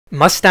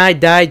Must I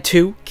die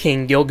too?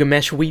 King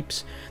Gilgamesh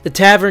weeps. The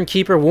tavern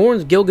keeper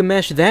warns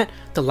Gilgamesh that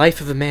the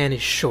life of a man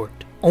is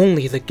short.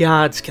 Only the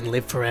gods can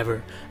live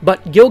forever.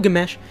 But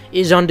Gilgamesh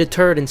is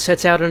undeterred and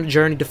sets out on a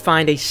journey to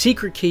find a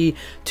secret key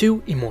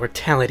to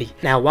immortality.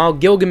 Now, while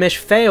Gilgamesh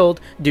failed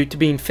due to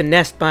being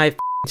finessed by a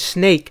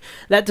snake,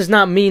 that does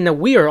not mean that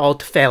we are all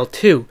to fail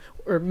too.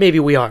 Or maybe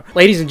we are.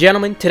 Ladies and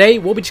gentlemen, today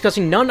we'll be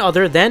discussing none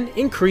other than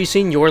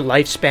increasing your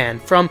lifespan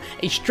from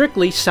a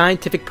strictly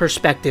scientific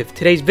perspective.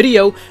 Today's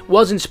video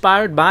was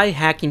inspired by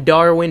Hacking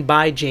Darwin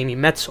by Jamie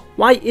Metzl.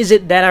 Why is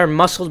it that our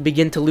muscles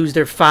begin to lose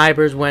their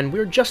fibers when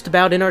we're just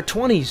about in our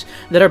 20s?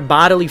 That our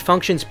bodily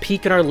functions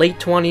peak in our late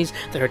 20s?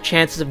 That our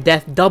chances of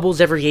death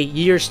doubles every 8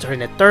 years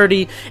starting at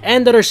 30?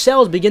 And that our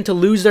cells begin to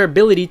lose their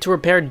ability to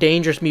repair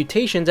dangerous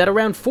mutations at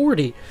around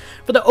 40?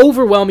 For the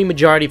overwhelming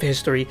majority of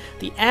history,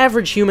 the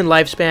average human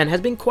lifespan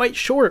has been quite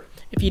short.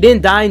 If you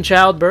didn't die in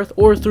childbirth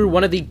or through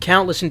one of the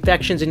countless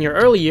infections in your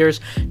early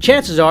years,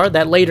 chances are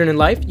that later in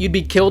life you'd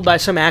be killed by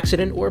some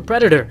accident or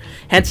predator.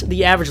 Hence,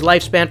 the average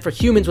lifespan for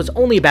humans was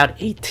only about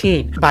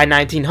 18. By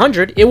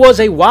 1900, it was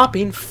a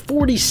whopping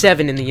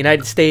 47 in the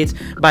United States,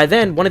 by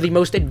then one of the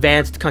most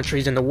advanced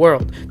countries in the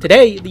world.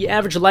 Today, the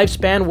average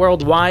lifespan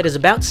worldwide is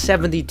about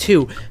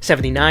 72,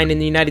 79 in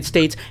the United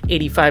States,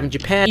 85 in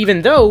Japan,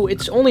 even though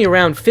it's only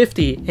around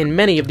 50 in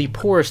many of the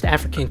poorest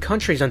African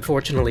countries,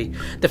 unfortunately.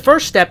 The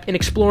first step in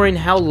exploring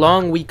how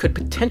long we could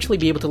potentially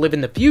be able to live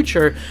in the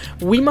future,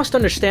 we must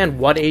understand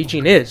what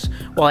aging is.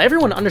 While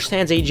everyone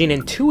understands aging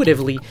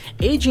intuitively,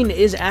 aging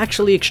is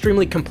actually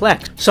extremely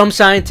complex. Some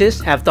scientists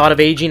have thought of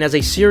aging as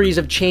a series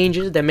of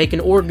changes that make an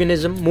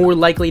organism more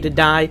likely to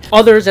die,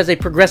 others as a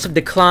progressive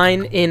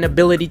decline in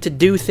ability to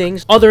do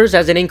things, others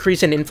as an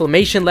increase in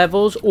inflammation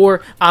levels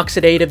or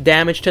oxidative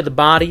damage to the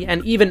body,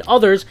 and even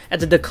others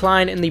as a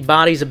decline in the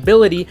body's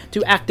ability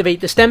to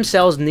activate the stem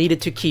cells needed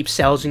to keep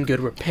cells in good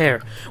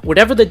repair.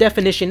 Whatever the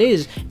definition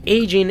is,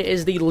 aging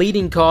is the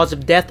leading cause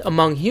of death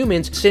among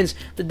humans, since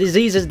the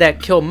diseases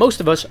that kill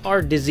most of us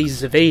are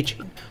diseases of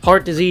aging.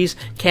 Heart disease,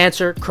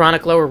 cancer,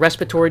 chronic lower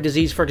respiratory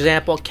disease, for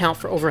example, account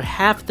for over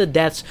half the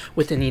deaths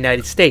within the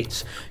United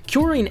States.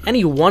 Curing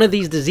any one of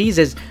these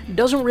diseases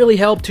doesn't really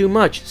help too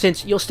much,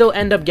 since you'll still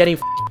end up getting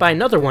by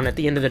another one at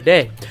the end of the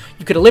day.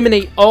 You could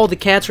eliminate all the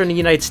cancer in the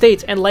United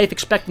States and life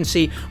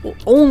expectancy will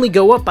only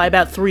go up by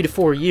about 3 to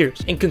 4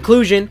 years. In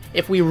conclusion,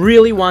 if we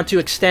really want to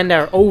extend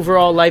our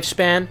overall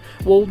lifespan,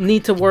 we'll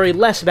need to worry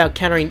less about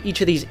countering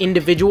each of these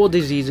individual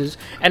diseases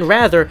and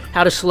rather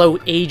how to slow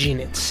aging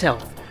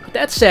itself. With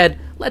that said,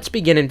 let's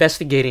begin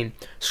investigating.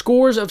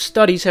 Scores of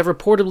studies have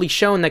reportedly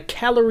shown that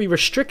calorie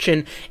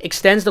restriction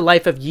extends the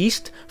life of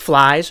yeast,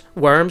 flies,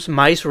 worms,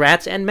 mice,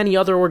 rats, and many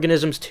other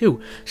organisms too.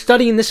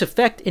 Studying this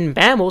effect in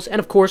mammals and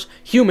of course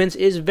humans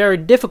is very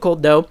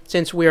difficult though,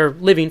 since we are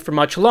living for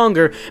much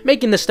longer,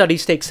 making the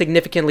studies take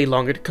significantly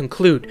longer to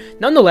conclude.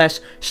 Nonetheless,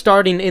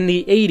 starting in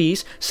the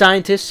 80s,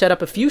 scientists set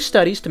up a few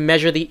studies to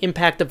measure the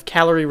impact of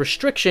calorie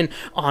restriction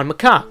on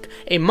macaque,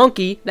 a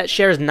monkey that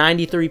shares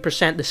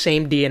 93% the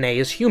same DNA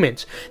as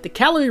humans. The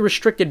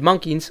calorie-restricted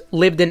monkeys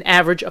lived an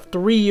average of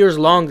 3 years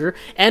longer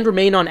and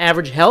remain on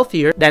average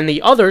healthier than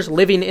the others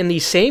living in the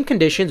same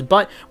conditions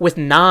but with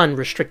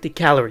non-restricted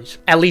calories.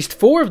 At least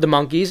 4 of the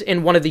monkeys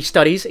in one of these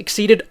studies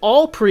exceeded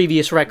all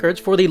previous records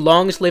for the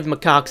longest-lived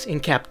macaques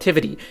in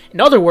captivity.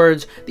 In other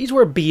words, these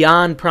were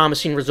beyond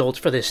promising results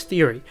for this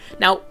theory.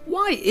 Now,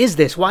 why is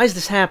this? Why is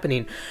this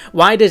happening?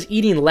 Why does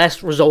eating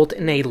less result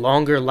in a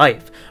longer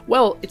life?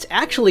 Well, it's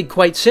actually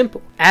quite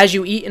simple. As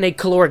you eat in a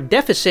caloric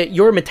deficit,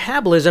 your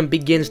metabolism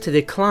begins to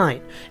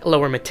decline. A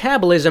lower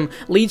metabolism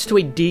leads to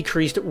a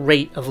decreased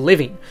rate of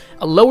living.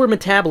 A lower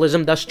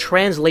metabolism thus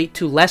translates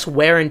to less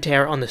wear and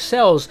tear on the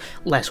cells,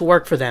 less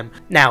work for them.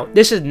 Now,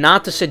 this is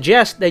not to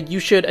suggest that you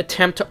should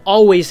attempt to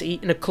always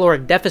eat in a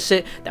caloric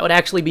deficit. That would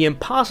actually be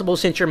impossible,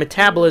 since your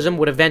metabolism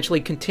would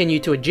eventually continue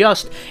to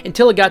adjust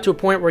until it got to a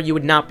point where you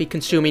would not be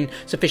consuming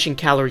sufficient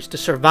calories to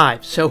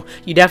survive. So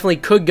you definitely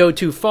could go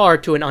too far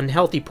to an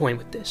unhealthy point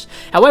with this.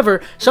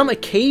 However, some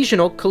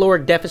occasional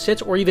caloric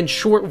deficits or even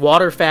short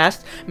water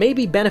fasts may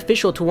be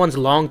beneficial to one's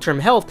long-term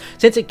health,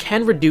 since it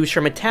can reduce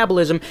your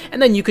metabolism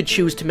and then you could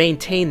choose to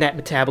maintain that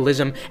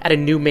metabolism at a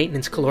new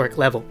maintenance caloric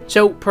level.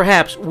 So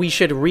perhaps we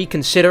should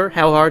reconsider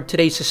how hard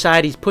today's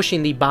society is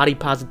pushing the body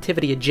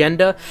positivity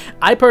agenda.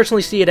 I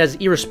personally see it as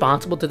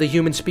irresponsible to the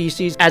human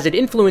species, as it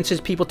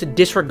influences people to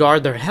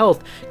disregard their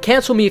health.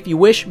 Cancel me if you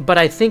wish, but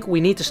I think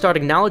we need to start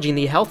acknowledging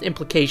the health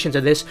implications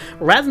of this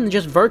rather than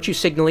just virtue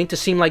signaling to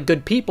seem like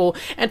good people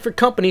and for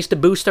companies to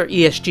boost their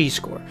ESG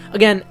score.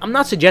 Again, I'm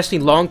not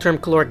suggesting long-term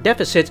caloric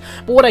deficits,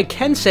 but what I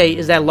can say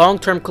is that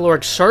long-term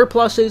caloric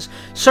surpluses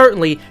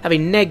certainly have a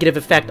negative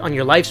effect on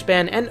your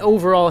lifespan and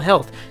overall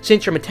health,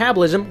 since your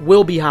metabolism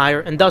will be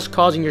higher and thus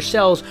causing your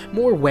cells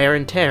more wear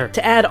and tear.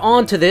 To add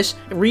on to this,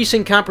 a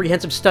recent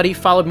comprehensive study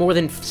followed more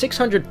than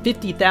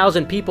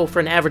 650,000 people for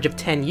an average of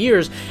 10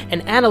 years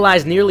and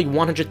analyzed nearly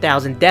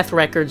 100,000 and death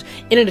records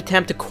in an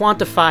attempt to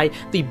quantify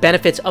the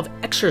benefits of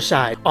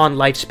exercise on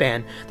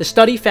lifespan. The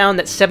study found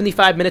that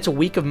 75 minutes a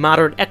week of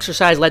moderate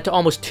exercise led to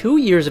almost 2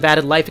 years of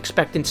added life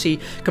expectancy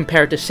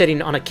compared to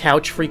sitting on a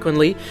couch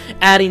frequently.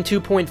 Adding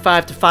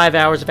 2.5 to 5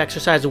 hours of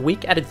exercise a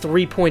week added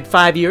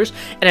 3.5 years,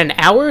 and an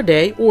hour a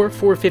day, or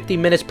 450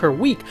 minutes per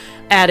week,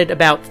 added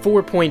about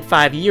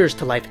 4.5 years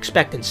to life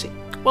expectancy.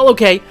 Well,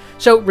 okay,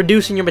 so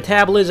reducing your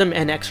metabolism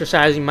and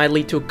exercising might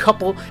lead to a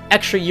couple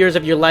extra years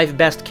of your life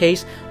best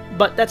case,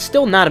 but that's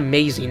still not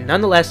amazing.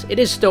 Nonetheless, it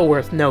is still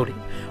worth noting.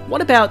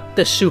 What about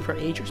the super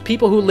agers,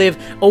 people who live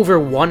over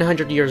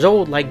 100 years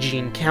old like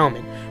Jean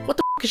Kalman? What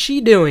the f*** is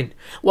she doing?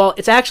 Well,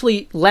 it's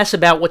actually less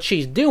about what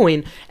she's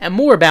doing and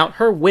more about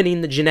her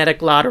winning the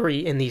genetic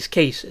lottery in these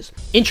cases.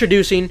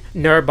 Introducing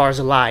Nur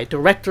Barzilai,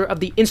 director of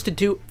the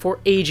Institute for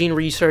Aging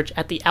Research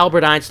at the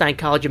Albert Einstein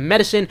College of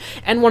Medicine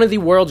and one of the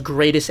world's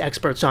greatest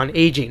experts on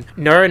aging.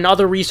 Nur and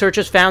other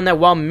researchers found that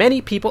while many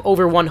people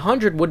over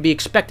 100 would be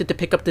expected to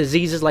pick up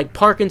diseases like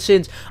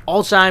Parkinson's,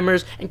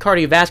 Alzheimer's, and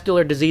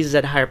cardiovascular diseases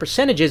at higher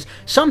percentages,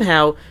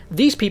 somehow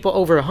these people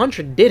over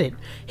 100 didn't.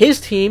 His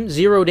team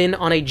zeroed in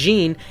on a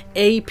gene,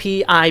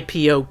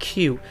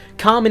 APIPOQ,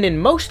 common in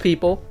most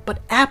people, but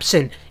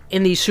absent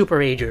in these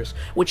superagers,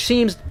 which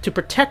seems to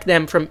protect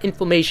them from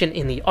inflammation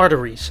in the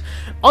arteries.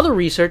 Other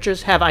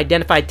researchers have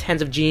identified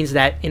tens of genes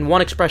that, in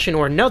one expression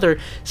or another,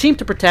 seem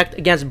to protect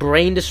against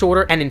brain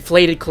disorder and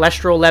inflated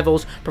cholesterol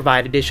levels,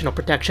 provide additional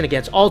protection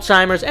against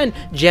Alzheimer's, and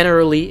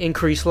generally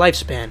increase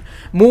lifespan.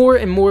 More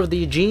and more of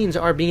the genes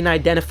are being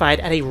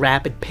identified at a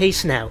rapid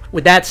pace now.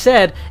 With that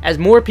said, as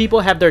more people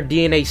have their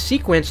DNA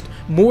sequenced,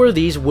 more of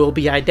these will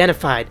be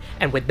identified.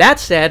 And with that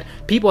said,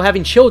 people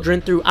having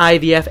children through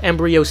IVF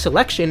embryo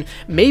selection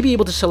may be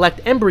able to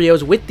select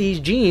embryos with these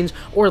genes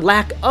or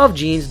lack of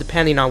genes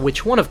depending on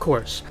which one, of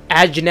course.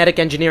 As genetic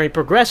engineering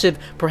progresses,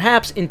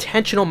 perhaps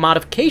intentional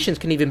modifications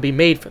can even be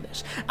made for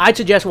this. I'd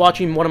suggest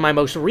watching one of my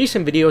most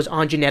recent videos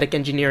on genetic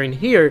engineering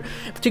here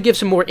to give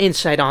some more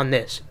insight on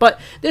this. But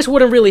this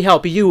wouldn't really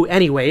help you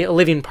anyway, a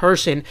living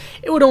person.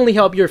 It would only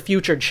help your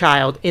future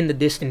child in the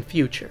distant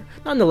future.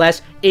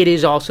 Nonetheless, it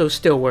is also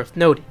still worth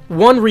noting.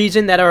 One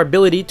reason that our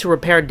ability to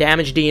repair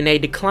damaged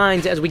DNA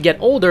declines as we get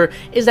older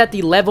is that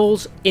the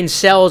levels in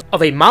cells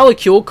of a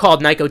molecule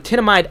called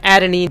nicotinamide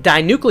adenine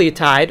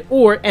dinucleotide,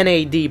 or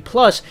NAD+,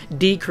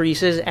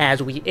 decreases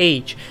as we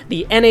age.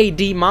 The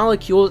NAD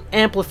molecules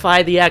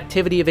amplify the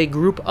activity of a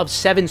group of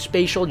 7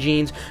 spatial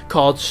genes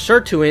called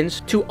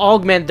sirtuins to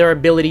augment their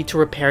ability to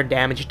repair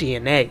damaged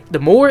DNA. The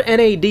more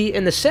NAD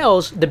in the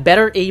cells, the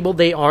better able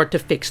they are to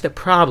fix the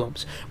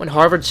problems. When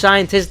Harvard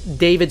scientist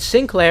David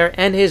Sinclair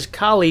and his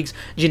colleagues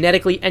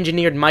genetically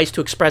engineered mice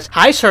to express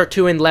high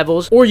sirtuin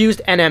levels or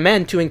used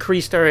NMN to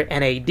increase their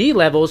NAD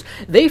levels,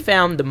 they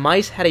found the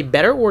mice had a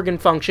better organ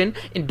function,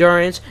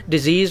 endurance,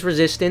 disease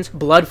resistance,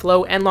 blood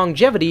flow, and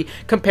longevity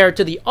compared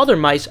to the other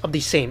mice of the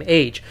same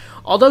age.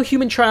 Although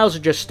human trials are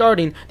just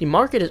starting, the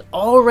market is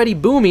already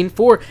booming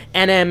for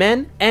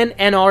NMN and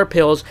NR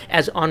pills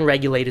as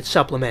unregulated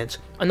supplements.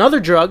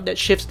 Another drug that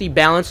shifts the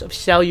balance of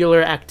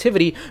cellular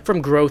activity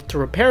from growth to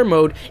repair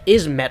mode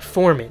is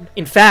metformin.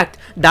 In fact,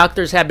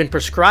 doctors have been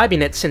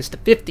prescribing it since the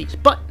 50s,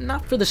 but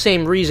not for the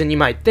same reason you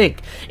might think.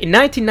 In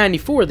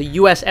 1994, the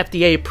US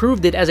FDA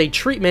approved it as a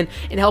treatment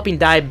in helping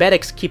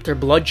diabetics keep their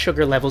blood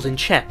sugar levels in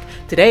check.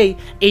 Today,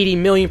 80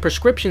 million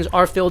prescriptions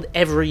are filled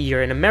every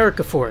year in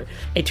America for it.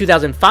 A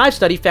 2005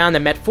 study found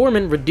that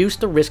metformin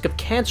reduced the risk of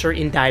cancer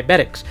in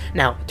diabetics.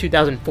 Now, a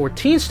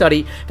 2014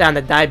 study found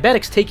that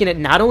diabetics taking it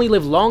not only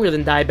live longer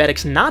than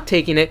diabetics not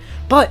taking it,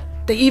 but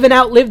they even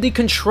outlived the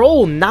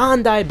control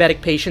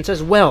non-diabetic patients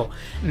as well.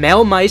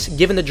 Male mice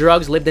given the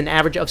drugs lived an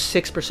average of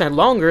 6%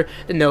 longer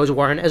than those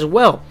weren't as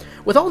well.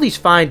 With all these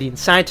findings,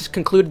 scientists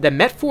concluded that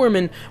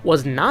metformin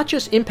was not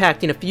just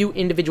impacting a few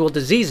individual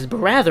diseases, but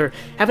rather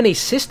having a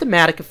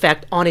systematic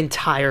effect on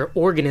entire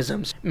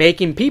organisms,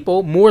 making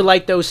people more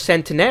like those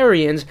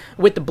centenarians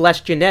with the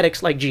blessed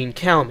genetics like Jean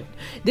Kalman.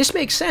 This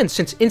makes sense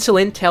since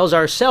insulin tells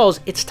our cells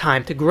it's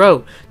time to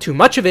grow. Too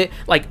much of it,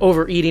 like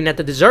overeating at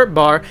the dessert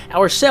bar,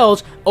 our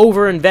cells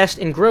overinvest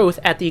in growth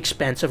at the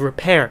expense of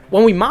repair.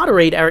 When we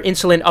moderate our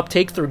insulin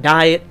uptake through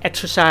diet,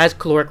 exercise,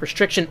 caloric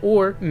restriction,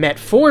 or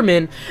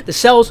metformin, the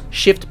cells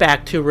shift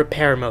back to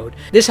repair mode.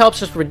 This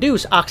helps us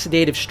reduce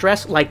oxidative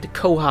stress like the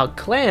quahog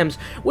clams,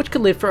 which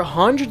could live for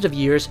hundreds of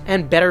years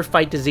and better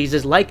fight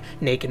diseases like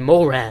naked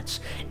mole rats.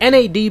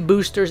 NAD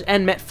boosters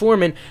and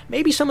metformin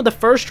may be some of the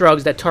first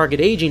drugs that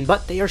target aging,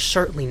 but they are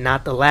certainly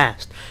not the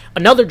last.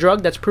 Another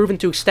drug that's proven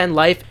to extend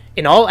life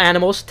in all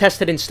animals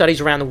tested in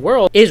studies around the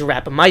world is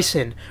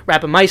rapamycin.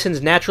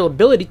 Rapamycin's natural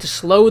ability to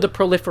slow the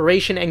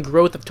proliferation and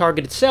growth of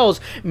targeted cells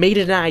made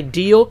it an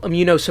ideal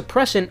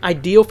immunosuppressant,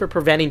 ideal for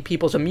preventing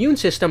people's immune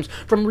systems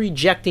from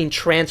rejecting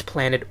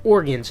transplanted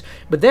organs.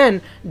 But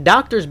then,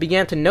 doctors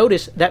began to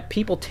notice that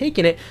people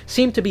taking it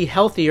seemed to be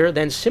healthier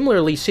than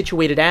similarly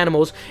situated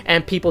animals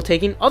and people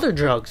taking other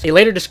drugs. They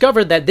later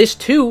discovered that this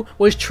too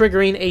was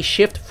triggering a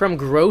shift from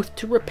growth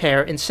to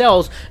repair in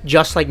cells,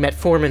 just like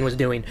metformin was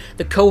doing.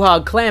 The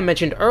quahog clam I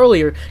mentioned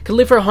earlier, could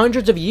live for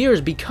hundreds of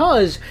years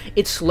because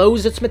it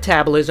slows its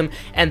metabolism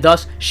and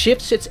thus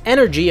shifts its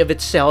energy of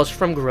its cells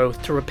from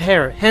growth to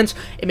repair. Hence,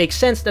 it makes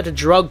sense that a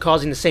drug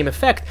causing the same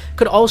effect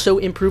could also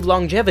improve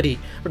longevity.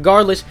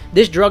 Regardless,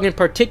 this drug in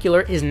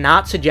particular is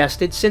not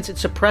suggested since it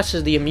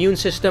suppresses the immune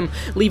system,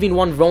 leaving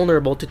one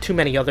vulnerable to too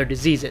many other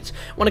diseases.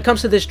 When it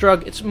comes to this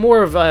drug, it's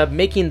more of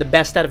making the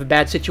best out of a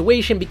bad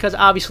situation because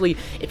obviously,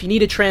 if you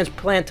need a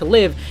transplant to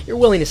live, you're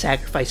willing to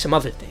sacrifice some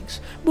other things.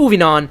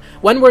 Moving on,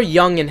 when we're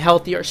young and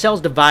healthy, our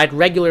cells divide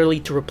regularly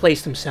to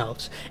replace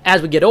themselves.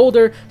 As we get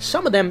older,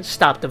 some of them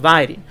stop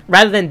dividing.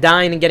 Rather than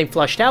dying and getting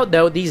flushed out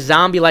though, these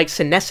zombie-like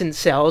senescent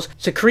cells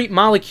secrete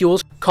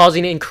molecules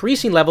causing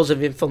increasing levels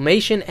of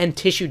inflammation and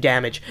tissue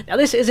damage. Now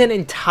this isn't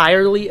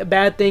entirely a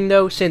bad thing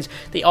though, since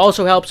they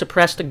also help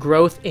suppress the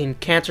growth in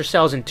cancer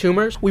cells and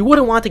tumors. We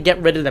wouldn't want to get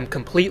rid of them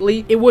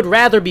completely, it would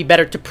rather be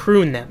better to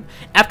prune them.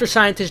 After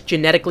scientists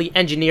genetically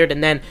engineered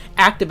and then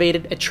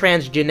activated a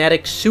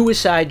transgenic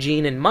suicide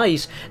gene in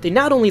mice, they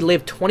not only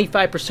lived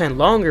 25%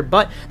 longer,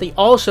 but they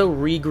also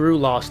regrew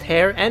lost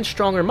hair and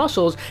stronger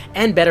muscles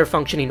and better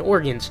functioning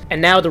organs. And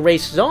now the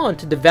race is on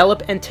to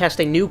develop and test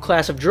a new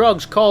class of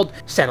drugs called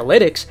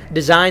senolytics,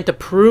 designed to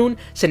prune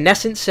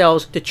senescent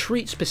cells to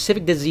treat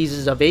specific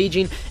diseases of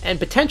aging and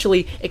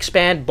potentially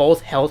expand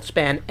both health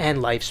span and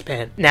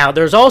lifespan. Now,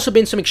 there's also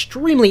been some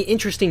extremely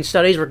interesting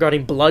studies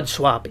regarding blood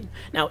swapping.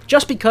 Now,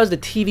 just because the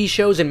TV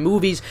shows and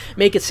movies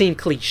make it seem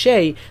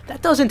cliche,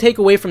 that doesn't take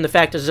away from the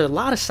fact there's a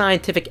lot of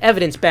scientific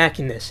evidence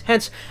backing this.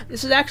 Hence,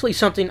 this is actually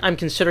something I'm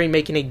considering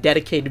making a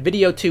dedicated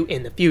video to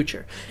in the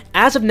future.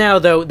 As of now,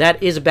 though,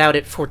 that is about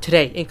it for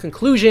today. In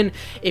conclusion,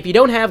 if you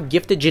don't have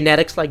gifted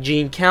genetics like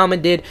Gene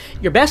Kalman did,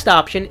 your best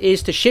option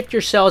is to shift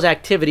your cell's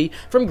activity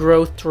from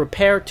growth to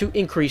repair to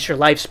increase your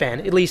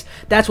lifespan. At least,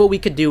 that's what we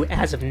could do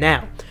as of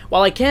now.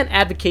 While I can't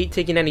advocate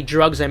taking any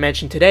drugs I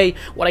mentioned today,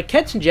 what I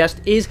can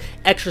suggest is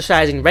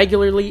exercising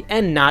regularly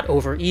and not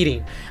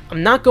overeating.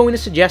 I'm not going to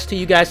suggest to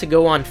you guys to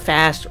go on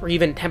fast or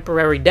even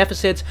temporary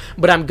deficits,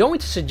 but I'm going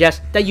to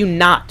suggest that you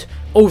not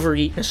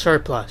overeat in a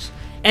surplus.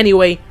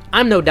 Anyway,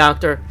 I'm no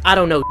doctor, I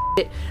don't know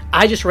shit.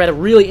 I just read a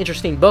really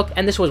interesting book,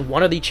 and this was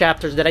one of the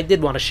chapters that I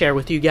did want to share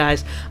with you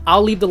guys.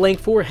 I'll leave the link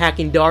for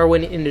Hacking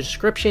Darwin in the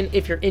description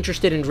if you're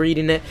interested in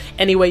reading it.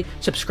 Anyway,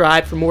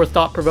 subscribe for more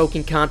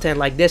thought-provoking content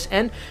like this,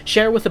 and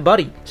share with a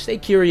buddy. Stay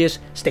curious,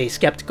 stay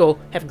skeptical,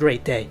 have a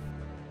great day.